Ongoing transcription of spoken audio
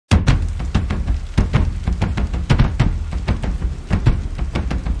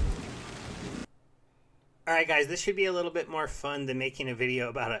Alright guys, this should be a little bit more fun than making a video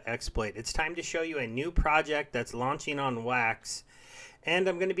about an exploit. It's time to show you a new project that's launching on Wax. And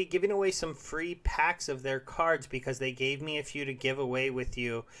I'm going to be giving away some free packs of their cards because they gave me a few to give away with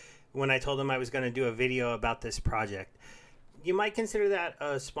you when I told them I was going to do a video about this project. You might consider that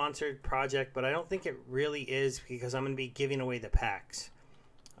a sponsored project, but I don't think it really is because I'm going to be giving away the packs.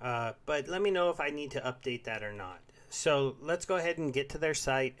 But let me know if I need to update that or not. So let's go ahead and get to their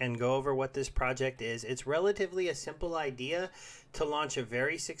site and go over what this project is. It's relatively a simple idea to launch a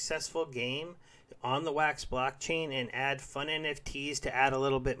very successful game on the Wax blockchain and add fun NFTs to add a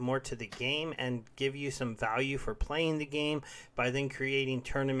little bit more to the game and give you some value for playing the game by then creating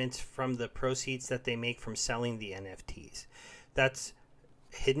tournaments from the proceeds that they make from selling the NFTs. That's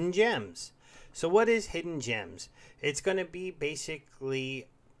Hidden Gems. So what is Hidden Gems? It's going to be basically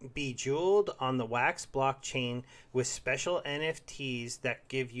Bejeweled on the Wax blockchain with special NFTs that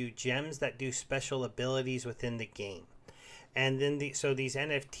give you gems that do special abilities within the game. And then so these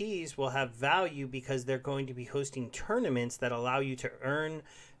NFTs will have value because they're going to be hosting tournaments that allow you to earn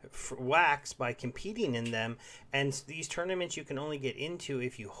Wax by competing in them. And these tournaments you can only get into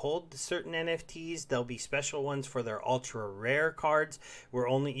if you hold certain NFTs. There'll be special ones for their ultra rare cards where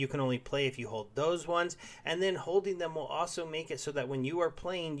you can only play if you hold those ones. And then holding them will also make it so that when you are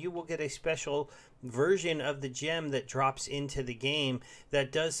playing, you will get a special version of the gem that drops into the game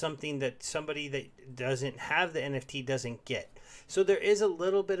that does something that somebody that doesn't have the NFT doesn't get. So there is a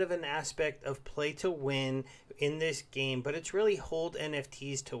little bit of an aspect of play to win in this game, but it's really hold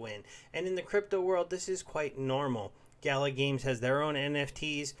NFTs to win. And in the crypto world, this is quite normal. Gala Games has their own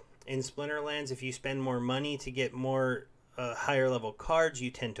NFTs. In Splinterlands, if you spend more money to get more higher level cards,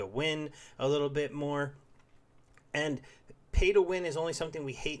 you tend to win a little bit more. And pay to win is only something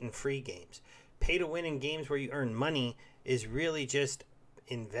we hate in free games. Pay to win in games where you earn money is really just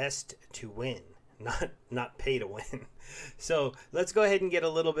invest to win, not pay to win. So let's go ahead and get a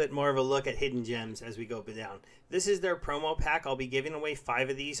little bit more of a look at Hidden Gems as we go down. This is their promo pack. I'll be giving away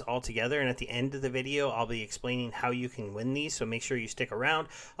 5 of these all together, and at the end of the video I'll be explaining how you can win these, so make sure you stick around.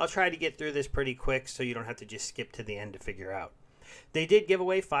 I'll try to get through this pretty quick so you don't have to just skip to the end to figure out. They did give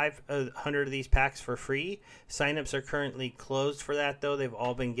away 500 of these packs for free. Signups are currently closed for that, though. They've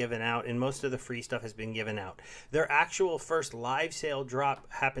all been given out, and most of the free stuff has been given out. Their actual first live sale drop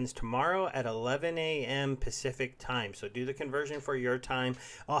happens tomorrow at 11 a.m. Pacific time. So do the conversion for your time.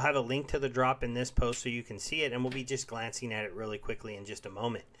 I'll have a link to the drop in this post so you can see it, and we'll be just glancing at it really quickly in just a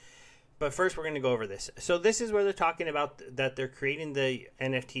moment. But first, we're going to go over this. So this is where they're talking about that they're creating the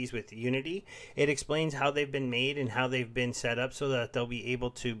NFTs with Unity. It explains how they've been made and how they've been set up so that they'll be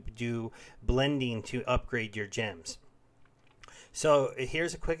able to do blending to upgrade your gems. So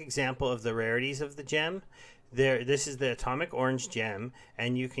here's a quick example of the rarities of the gem. This is the Atomic Orange Gem,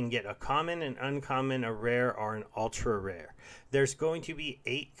 and you can get a common, an uncommon, a rare, or an ultra rare. There's going to be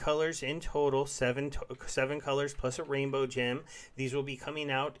 8 colors in total, 7 colors plus a rainbow gem. These will be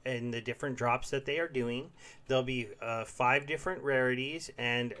coming out in the different drops that they are doing. There'll be 5 different rarities,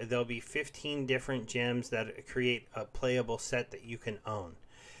 and there'll be 15 different gems that create a playable set that you can own.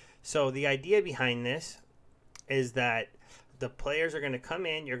 So the idea behind this is that the players are going to come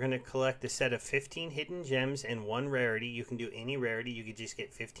in, you're going to collect a set of 15 hidden gems and 1 rarity. You can do any rarity, you could just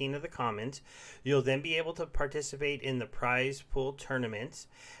get 15 of the commons. You'll then be able to participate in the prize pool tournaments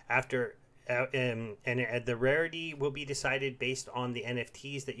after the rarity will be decided based on the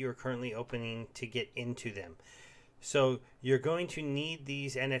NFTs that you are currently opening to get into them. So you're going to need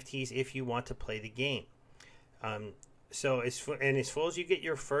these NFTs if you want to play the game. So as full as you get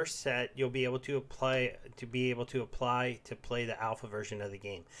your first set, you'll be able to apply to play the alpha version of the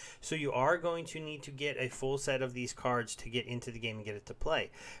game. So you are going to need to get a full set of these cards to get into the game and get it to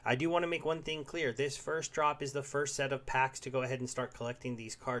play. I do want to make one thing clear. This first drop is the first set of packs to go ahead and start collecting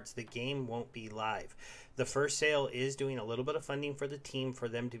these cards. The game won't be live. The first sale is doing a little bit of funding for the team for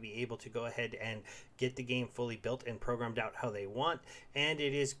them to be able to go ahead and get the game fully built and programmed out how they want, and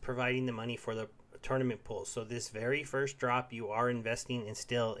it is providing the money for the tournament pools. So this very first drop, you are investing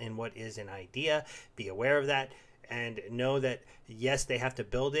in what is an idea. Be aware of that and know that yes, they have to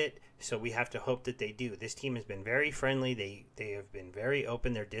build it, so we have to hope that they do. This team has been very friendly. They have been very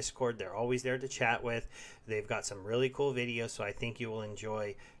open. Their Discord, they're always there to chat with. They've got some really cool videos, so I think you will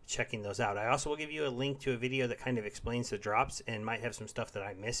enjoy checking those out. I also will give you a link to a video that kind of explains the drops and might have some stuff that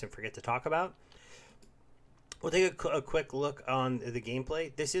I miss and forget to talk about. We'll take a quick look on the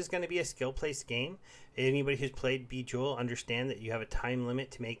gameplay. This is going to be a skill-based game. Anybody who's played Bejeweled understand that you have a time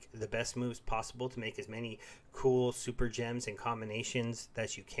limit to make the best moves possible, to make as many cool super gems and combinations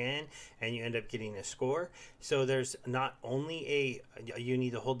that you can, and you end up getting a score. So there's not only you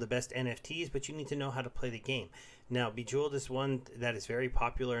need to hold the best NFTs, but you need to know how to play the game. Now, Bejeweled is one that is very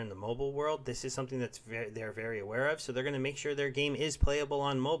popular in the mobile world. This is something that's they're very aware of, so they're going to make sure their game is playable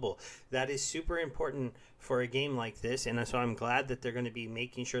on mobile. That is super important for a game like this, and so I'm glad that they're going to be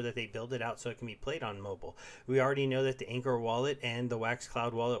making sure that they build it out so it can be played on mobile. We already know that the Anchor wallet and the Wax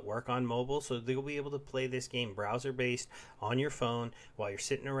Cloud wallet work on mobile, so they'll be able to play this game browser-based on your phone while you're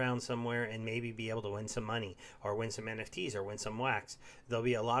sitting around somewhere and maybe be able to win some money or win some NFTs or win some wax. There'll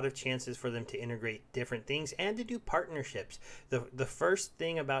be a lot of chances for them to integrate different things and to do partnerships. The first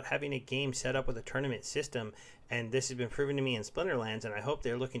thing about having a game set up with a tournament system, and this has been proven to me in Splinterlands, and I hope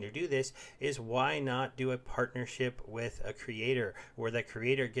they're looking to do this, is why not do a partnership with a creator where that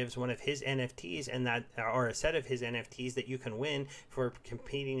creator gives one of his NFTs and that, or a set of his NFTs that you can win for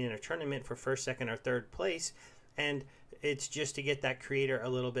competing in a tournament for first, second, or third place. And it's just to get that creator a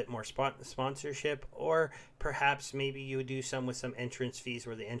little bit more sponsorship, or perhaps maybe you do some with some entrance fees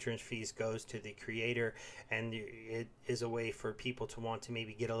where the entrance fees goes to the creator, and it is a way for people to want to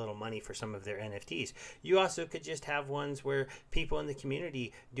maybe get a little money for some of their NFTs. You also could just have ones where people in the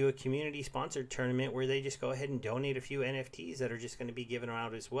community do a community sponsored tournament where they just go ahead and donate a few NFTs that are just going to be given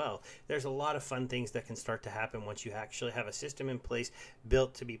out as well. There's a lot of fun things that can start to happen once you actually have a system in place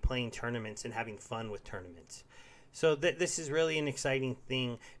built to be playing tournaments and having fun with tournaments. So this is really an exciting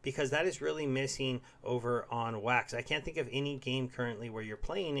thing, because that is really missing over on Wax. I can't think of any game currently where you're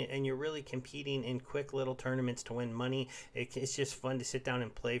playing it and you're really competing in quick little tournaments to win money. It's just fun to sit down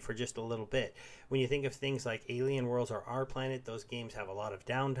and play for just a little bit. When you think of things like Alien Worlds or Our Planet, those games have a lot of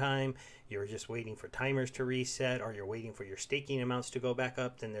downtime. You're just waiting for timers to reset, or you're waiting for your staking amounts to go back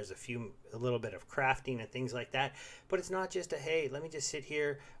up. Then there's a little bit of crafting and things like that. But it's not just hey, let me just sit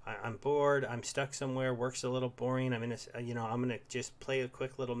here. I'm bored. I'm stuck somewhere. Work's a little boring. I'm gonna just play a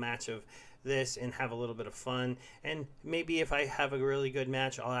quick little match of this and have a little bit of fun, and maybe if I have a really good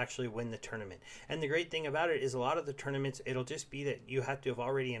match, I'll actually win the tournament. And the great thing about it is a lot of the tournaments, it'll just be that you have to have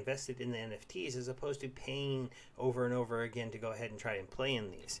already invested in the NFTs as opposed to paying over and over again to go ahead and try and play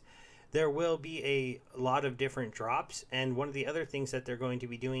in these. There will be a lot of different drops, and one of the other things that they're going to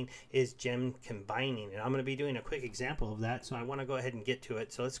be doing is gem combining, and I'm going to be doing a quick example of that, so I want to go ahead and get to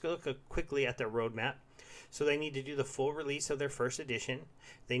it. So let's go look quickly at their roadmap. So they need to do the full release of their first edition.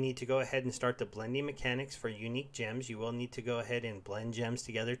 They need to go ahead and start the blending mechanics for unique gems. You will need to go ahead and blend gems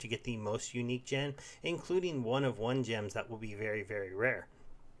together to get the most unique gem, including one-of-one gems that will be very, very rare.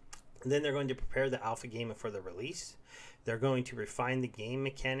 Then they're going to prepare the alpha game for the release. They're going to refine the game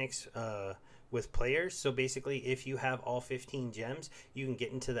mechanics with players. So basically, if you have all 15 gems, you can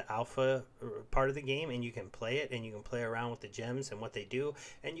get into the alpha part of the game and you can play it, and you can play around with the gems and what they do,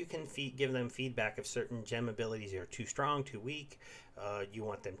 and you can give them feedback if certain gem abilities are too strong, too weak, you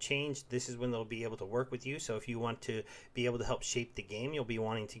want them changed. This is when they'll be able to work with you. So if you want to be able to help shape the game, you'll be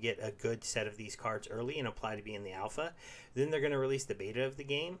wanting to get a good set of these cards early and apply to be in the alpha. Then they're going to release the beta of the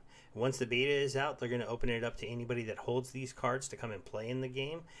game. Once the beta is out, they're going to open it up to anybody that holds these cards to come and play in the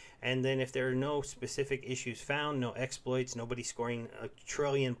game. And then if there are no specific issues found, no exploits, nobody scoring a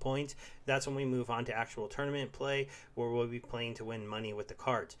trillion points, that's when we move on to actual tournament play, where we'll be playing to win money with the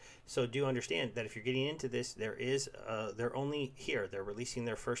cards. So do understand that if you're getting into this, they're only here. They're releasing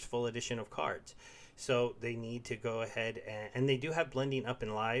their first full edition of cards. So they need to go ahead and they do have blending up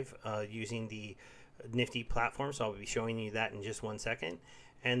and live using the Nifty platform. So I'll be showing you that in just 1 second.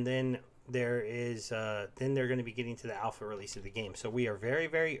 And then there is then they're going to be getting to the alpha release of the game. So we are very,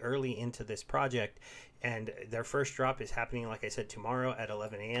 very early into this project, and their first drop is happening, like I said, tomorrow at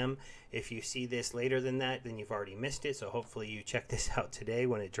 11 a.m. If you see this later than that, then you've already missed it. So hopefully you check this out today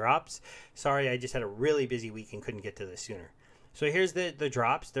when it drops. Sorry, I just had a really busy week and couldn't get to this sooner. So here's the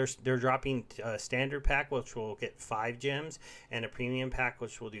drops. They're dropping a standard pack, which will get 5 gems, and a premium pack,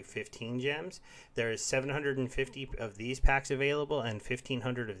 which will do 15 gems. There is 750 of these packs available and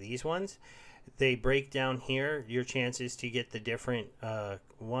 1,500 of these ones. They break down here your chances to get the different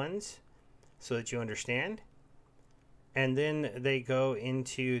ones so that you understand. And then they go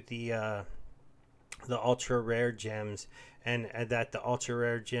into the ultra rare gems, and that the ultra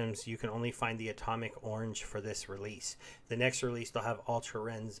rare gems, you can only find the atomic orange for this release. The next release they'll have ultra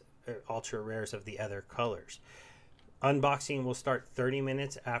rares of the other colors. Unboxing will start 30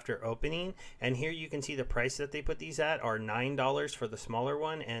 minutes after opening, and here you can see the price that they put these at are $9 for the smaller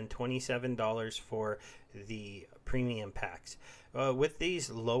one and $27 for the premium packs. With these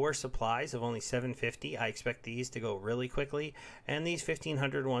lower supplies of only 750, I expect these to go really quickly, and these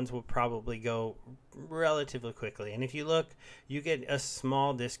 1500 ones will probably go relatively quickly. And if you look, you get a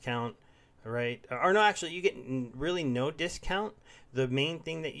small discount, right? Or no, actually, you get really no discount. The main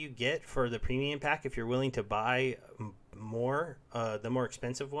thing that you get for the premium pack, if you're willing to buy more, the more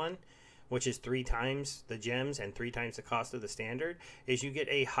expensive one, which is 3 times the gems and 3 times the cost of the standard, is you get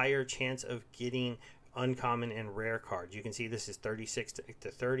a higher chance of getting uncommon and rare cards. You can see this is 36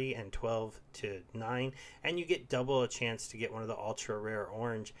 to 30 and 12 to 9, and you get double a chance to get one of the ultra rare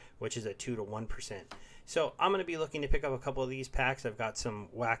orange, which is a 2 to 1%. So I'm going to be looking to pick up a couple of these packs. I've got some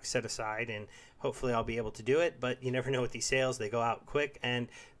wax set aside, and hopefully I'll be able to do it, but you never know with these sales. They go out quick, and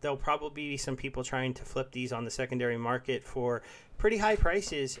there'll probably be some people trying to flip these on the secondary market for pretty high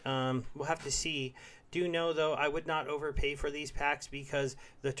prices. We'll have to see. Do know, though, I would not overpay for these packs because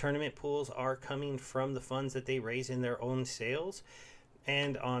the tournament pools are coming from the funds that they raise in their own sales.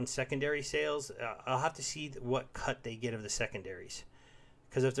 And on secondary sales, I'll have to see what cut they get of the secondaries.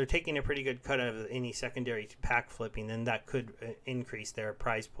 Because if they're taking a pretty good cut out of any secondary pack flipping, then that could increase their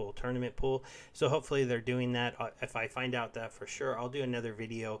prize pool, tournament pool. So hopefully they're doing that. If I find out that for sure, I'll do another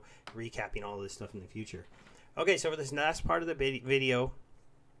video recapping all this stuff in the future. Okay, so for this last part of the video,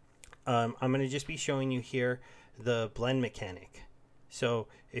 I'm going to just be showing you here the blend mechanic. So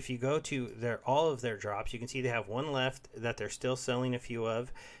if you go to all of their drops, you can see they have one left that they're still selling a few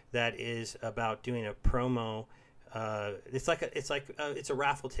of. That is about doing a promo. It's a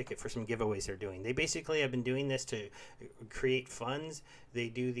raffle ticket for some giveaways they're doing. They basically have been doing this to create funds. They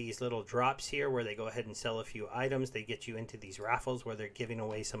do these little drops here where they go ahead and sell a few items. They get you into these raffles where they're giving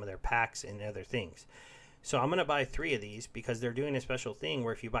away some of their packs and other things. So I'm going to buy 3 of these because they're doing a special thing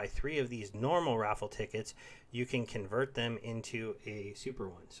where if you buy 3 of these normal raffle tickets, you can convert them into a super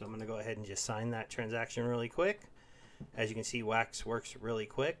one. So I'm going to go ahead and just sign that transaction really quick. As you can see, wax works really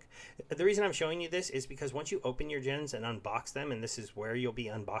quick. The reason I'm showing you this is because once you open your gems and unbox them, and this is where you'll be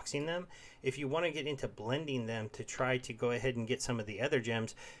unboxing them, if you want to get into blending them to try to go ahead and get some of the other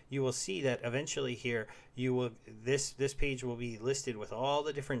gems, you will see that eventually here this page will be listed with all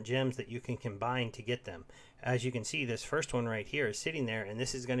the different gems that you can combine to get them. As you can see, this first one right here is sitting there, and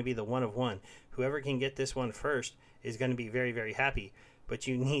this is going to be the one of one. Whoever can get this one first is going to be very, very happy. But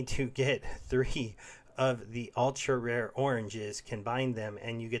you need to get 3 of the ultra rare oranges, combine them,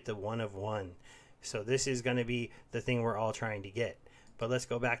 and you get the one of one. So this is going to be the thing we're all trying to get. But let's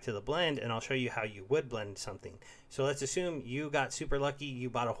go back to the blend, and I'll show you how you would blend something. So let's assume you got super lucky, you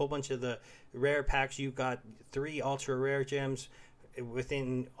bought a whole bunch of the rare packs, you got 3 ultra rare gems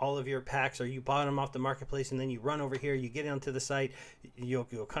within all of your packs, or you bought them off the marketplace, and then you run over here, you get onto the site, you'll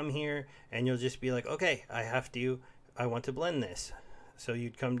come here, and you'll just be like, okay, I want to blend this. So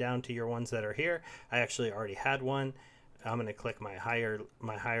you'd come down to your ones that are here. I actually already had one. I'm going to click my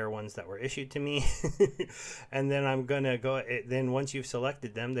higher ones that were issued to me. And then I'm going to go, then once you've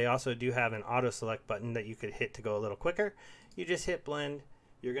selected them, they also do have an auto select button that you could hit to go a little quicker. You just hit blend.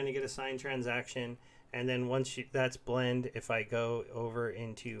 You're going to get a signed transaction. And then once that's blend, if I go over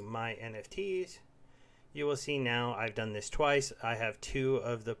into my NFTs, you will see now I've done this twice. I have 2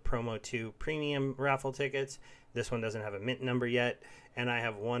 of the Promo 2 premium raffle tickets. This one doesn't have a mint number yet. And I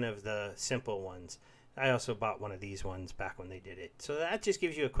have 1 of the simple ones. I also bought one of these ones back when they did it. So that just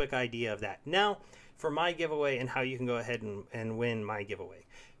gives you a quick idea of that. Now, for my giveaway and how you can go ahead and win my giveaway.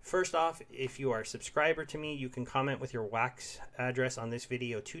 First off, if you are a subscriber to me, you can comment with your wax address on this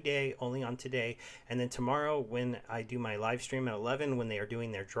video today, only on today. And then tomorrow, when I do my live stream at 11, when they are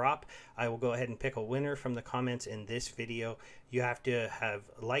doing their drop, I will go ahead and pick a winner from the comments in this video. You have to have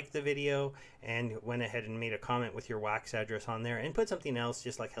liked the video and went ahead and made a comment with your wax address on there and put something else,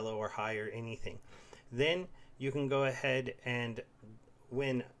 just like hello or hi or anything. Then you can go ahead and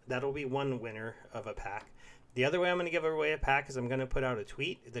win. That'll be one winner of a pack. The other way I'm going to give away a pack is I'm going to put out a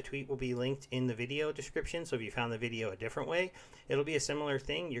tweet. The tweet will be linked in the video description, so if you found the video a different way, it'll be a similar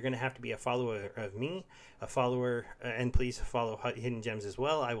thing. You're going to have to be a follower of me, a follower, and please follow Hidden Gems as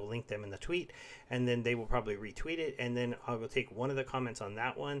well. I will link them in the tweet, and then they will probably retweet it, and then I will take one of the comments on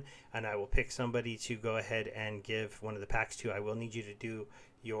that one, and I will pick somebody to go ahead and give one of the packs to. I will need you to do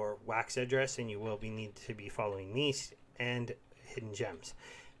your wax address, and you will need to be following me and Hidden Gems.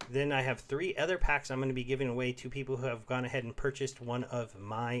 Then I have 3 other packs I'm going to be giving away to people who have gone ahead and purchased one of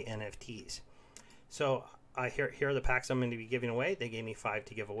my NFTs. So here are the packs I'm going to be giving away. They gave me 5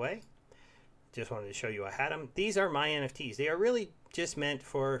 to give away. Just wanted to show you I had them. These are my NFTs. They are really just meant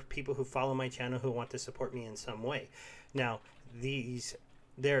for people who follow my channel who want to support me in some way. Now,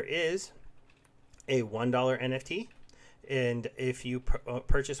 there is a $1 NFT. And if you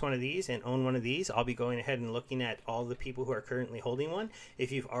purchase one of these and own one of these, I'll be going ahead and looking at all the people who are currently holding one.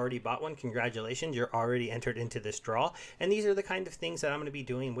 If you've already bought one, congratulations, you're already entered into this draw. And these are the kind of things that I'm going to be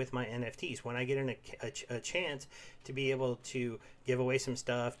doing with my NFTs. When I get in a chance to be able to give away some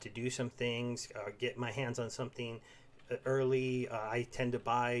stuff, to do some things, get my hands on something early, I tend to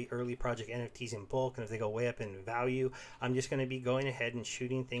buy early project NFTs in bulk, and if they go way up in value, I'm just going to be going ahead and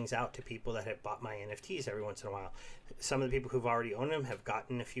shooting things out to people that have bought my NFTs every once in a while. Some of the people who've already owned them have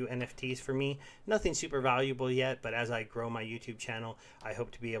gotten a few NFTs for me. Nothing super valuable yet, but as I grow my YouTube channel, I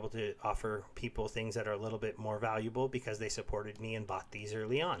hope to be able to offer people things that are a little bit more valuable because they supported me and bought these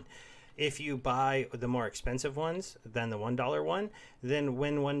early on. If you buy the more expensive ones than the $1 one, then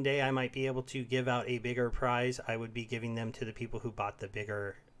when one day I might be able to give out a bigger prize, I would be giving them to the people who bought the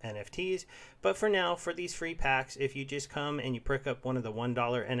bigger NFTs. But for now, for these free packs, if you just come and you pick up one of the $1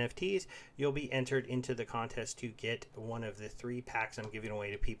 NFTs, you'll be entered into the contest to get one of the 3 packs I'm giving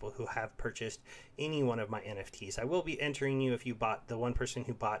away to people who have purchased any one of my NFTs. I will be entering you if you bought the one person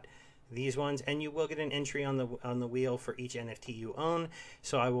who bought these ones, and you will get an entry on the wheel for each NFT you own.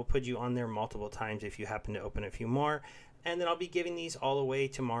 So I will put you on there multiple times if you happen to open a few more. And then I'll be giving these all away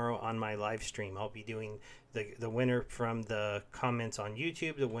tomorrow on my live stream. I'll be doing the winner from the comments on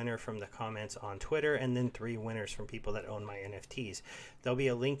YouTube, the winner from the comments on Twitter, and then 3 winners from people that own my NFTs. There'll be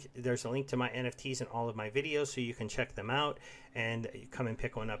a link. There's a link to my NFTs in all of my videos, so you can check them out and come and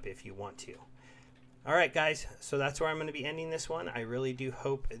pick one up if you want to. All right, guys, so that's where I'm going to be ending this one. I really do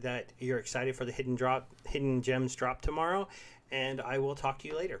hope that you're excited for the Hidden Gems drop tomorrow, and I will talk to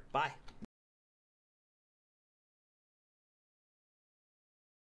you later. Bye.